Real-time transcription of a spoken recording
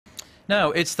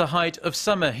Now, it's the height of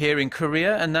summer here in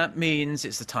Korea, and that means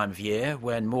it's the time of year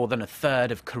when more than a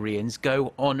third of Koreans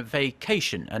go on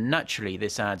vacation. And naturally,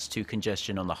 this adds to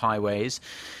congestion on the highways,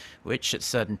 which at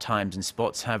certain times and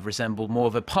spots have resembled more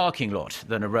of a parking lot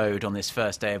than a road on this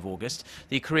first day of August.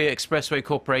 The Korea Expressway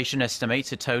Corporation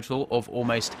estimates a total of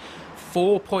almost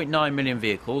 4.9 million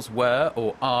vehicles were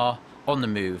or are on the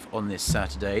move on this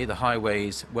Saturday. The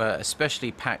highways were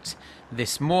especially packed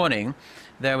this morning.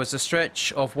 There was a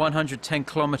stretch of 110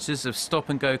 kilometers of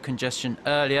stop-and-go congestion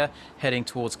earlier, heading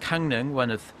towards Gangneung,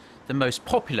 one of the most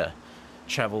popular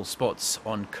travel spots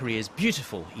on Korea's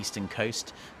beautiful eastern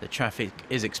coast. The traffic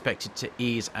is expected to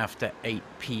ease after 8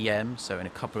 p.m, so in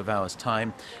a couple of hours'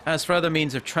 time. As for other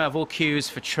means of travel, queues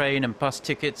for train and bus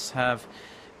tickets have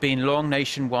been long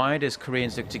nationwide as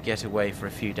Koreans look to get away for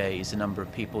a few days. The number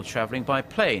of people travelling by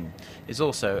plane is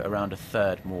also around a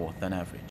third more than average.